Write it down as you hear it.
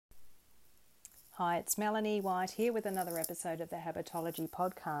Hi, it's Melanie White here with another episode of the Habitology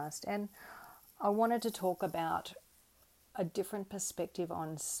podcast, and I wanted to talk about a different perspective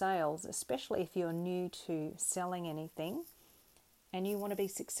on sales, especially if you're new to selling anything and you want to be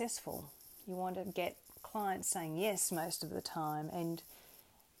successful. You want to get clients saying yes most of the time, and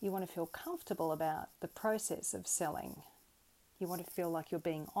you want to feel comfortable about the process of selling. You want to feel like you're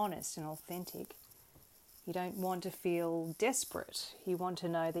being honest and authentic. You don't want to feel desperate. You want to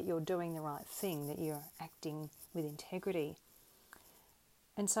know that you're doing the right thing, that you're acting with integrity.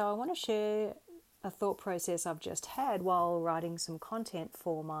 And so I want to share a thought process I've just had while writing some content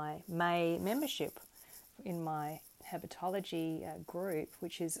for my May membership in my Habitology group,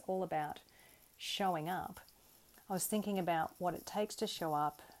 which is all about showing up. I was thinking about what it takes to show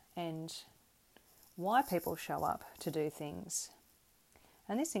up and why people show up to do things.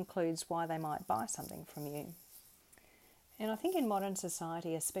 And this includes why they might buy something from you. And I think in modern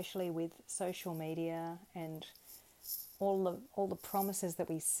society, especially with social media and all the promises that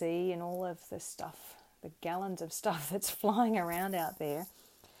we see and all of the stuff, the gallons of stuff that's flying around out there,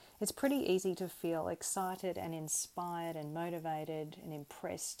 it's pretty easy to feel excited and inspired and motivated and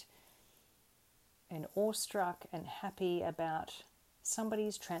impressed and awestruck and happy about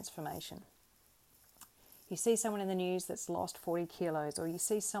somebody's transformation. You see someone in the news that's lost 40 kilos, or you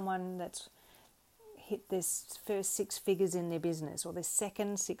see someone that's hit this first 6 figures in their business, or their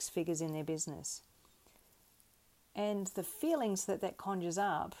second 6 figures in their business. And the feelings that conjures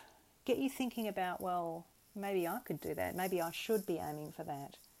up get you thinking about, well, maybe I could do that. Maybe I should be aiming for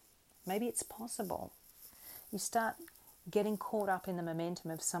that. Maybe it's possible. You start getting caught up in the momentum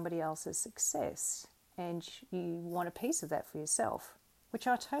of somebody else's success, and you want a piece of that for yourself, which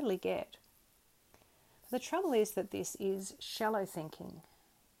I totally get. The trouble is that this is shallow thinking.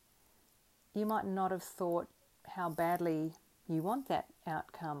 You might not have thought how badly you want that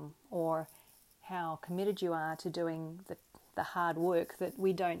outcome, or how committed you are to doing the hard work that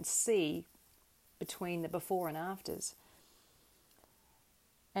we don't see between the before and afters.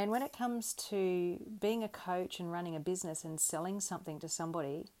 And when it comes to being a coach and running a business and selling something to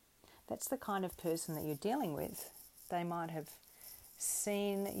somebody, that's the kind of person that you're dealing with. They might have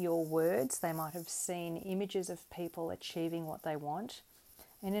seen your words, they might have seen images of people achieving what they want,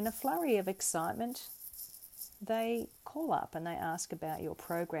 and in a flurry of excitement, they call up and they ask about your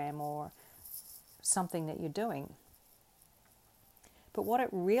program or something that you're doing. But what it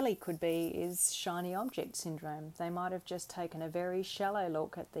really could be is shiny object syndrome. They might have just taken a very shallow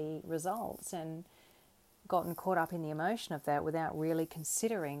look at the results and gotten caught up in the emotion of that without really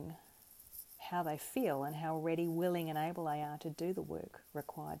considering how they feel and how ready, willing and able they are to do the work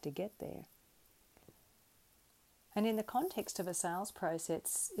required to get there. And in the context of a sales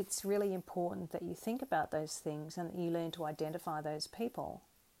process, it's really important that you think about those things and that you learn to identify those people.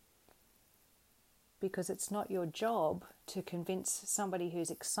 Because it's not your job to convince somebody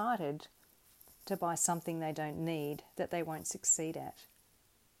who's excited to buy something they don't need, that they won't succeed at.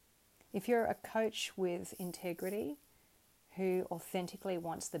 If you're a coach with integrity, who authentically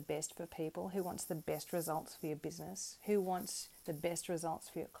wants the best for people, who wants the best results for your business, who wants the best results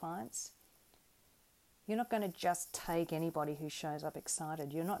for your clients, you're not going to just take anybody who shows up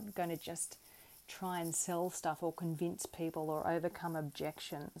excited. You're not going to just try and sell stuff or convince people or overcome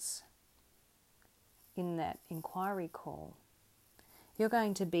objections in that inquiry call. You're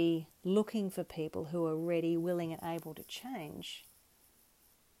going to be looking for people who are ready, willing and able to change.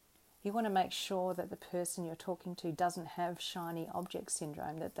 You want to make sure that the person you're talking to doesn't have shiny object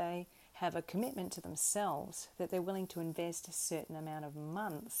syndrome, that they have a commitment to themselves, that they're willing to invest a certain amount of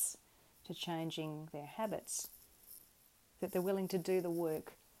months to changing their habits, that they're willing to do the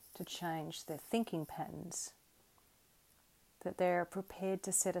work to change their thinking patterns, that they're prepared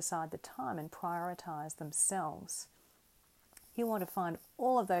to set aside the time and prioritize themselves. You want to find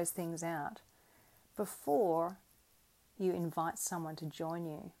all of those things out before you invite someone to join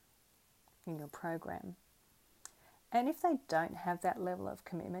you in your program. And if they don't have that level of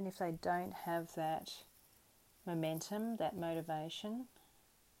commitment, if they don't have that momentum, that motivation,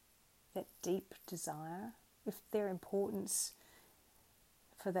 that deep desire, if their importance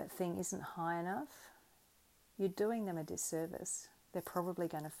for that thing isn't high enough, you're doing them a disservice. They're probably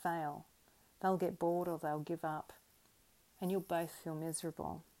going to fail. They'll get bored or they'll give up, and you'll both feel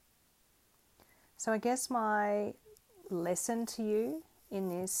miserable. So I guess my lesson to you in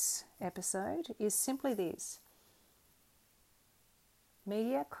this episode is simply this.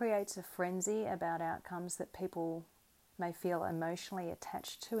 Media creates a frenzy about outcomes that people may feel emotionally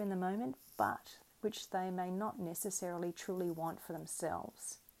attached to in the moment, but which they may not necessarily truly want for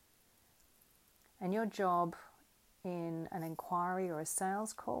themselves. And your job in an inquiry or a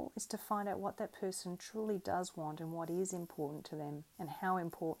sales call is to find out what that person truly does want and what is important to them and how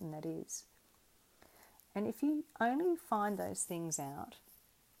important that is. And if you only find those things out,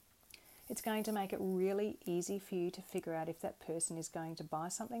 it's going to make it really easy for you to figure out if that person is going to buy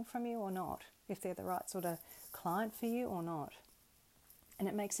something from you or not, if they're the right sort of client for you or not. And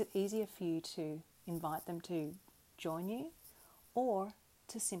it makes it easier for you to invite them to join you or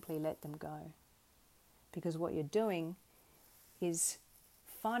to simply let them go. Because what you're doing is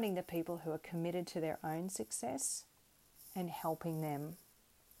finding the people who are committed to their own success and helping them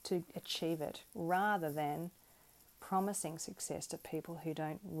to achieve it, rather than promising success to people who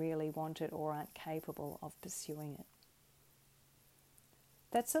don't really want it or aren't capable of pursuing it.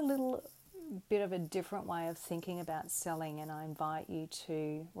 That's a little bit of a different way of thinking about selling, and I invite you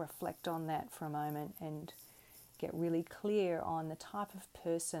to reflect on that for a moment and get really clear on the type of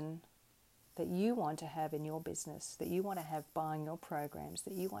person that you want to have in your business, that you want to have buying your programs,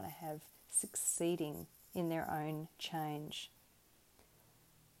 that you want to have succeeding in their own change.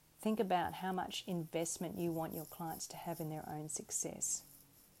 Think about how much investment you want your clients to have in their own success.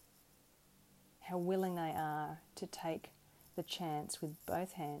 How willing they are to take the chance with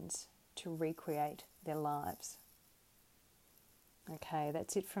both hands to recreate their lives. Okay,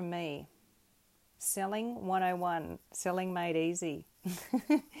 that's it from me. Selling 101, selling made easy.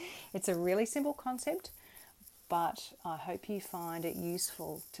 It's a really simple concept, but I hope you find it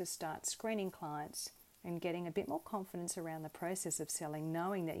useful to start screening clients and getting a bit more confidence around the process of selling,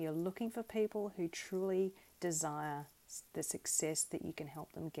 knowing that you're looking for people who truly desire the success that you can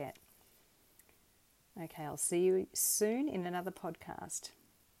help them get. Okay, I'll see you soon in another podcast.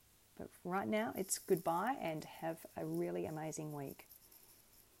 But right now, it's goodbye and have a really amazing week.